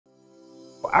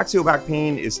Well, axial back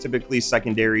pain is typically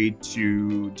secondary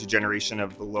to degeneration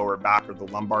of the lower back or the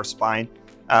lumbar spine.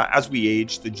 As we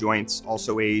age, the joints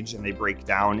also age and they break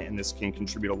down, and this can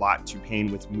contribute a lot to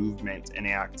pain with movement and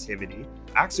activity.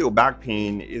 Axial back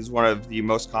pain is one of the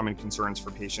most common concerns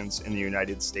for patients in the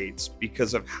United States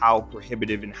because of how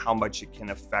prohibitive and how much it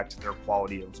can affect their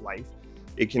quality of life.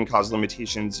 It can cause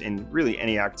limitations in really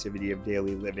any activity of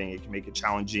daily living. It can make it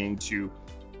challenging to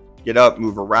get up,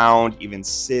 move around, even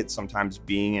sit. Sometimes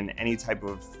being in any type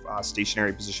of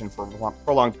stationary position for a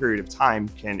prolonged period of time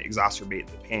can exacerbate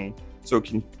the pain. So it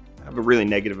can have a really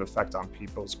negative effect on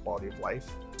people's quality of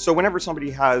life. So whenever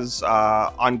somebody has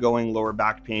ongoing lower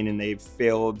back pain and they've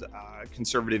failed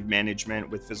conservative management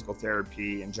with physical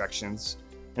therapy, injections,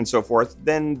 and so forth,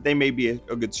 then they may be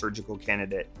a good surgical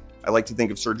candidate. I like to think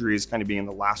of surgery as kind of being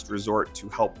the last resort to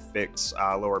help fix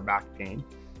lower back pain.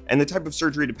 And the type of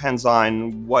surgery depends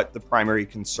on what the primary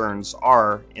concerns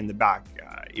are in the back.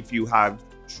 If you have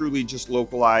truly just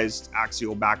localized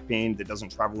axial back pain that doesn't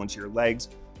travel into your legs,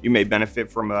 you may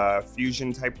benefit from a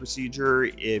fusion type procedure.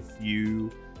 If you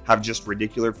have just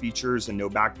radicular features and no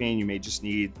back pain, you may just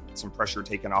need some pressure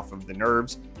taken off of the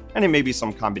nerves, and it may be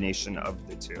some combination of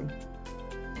the two.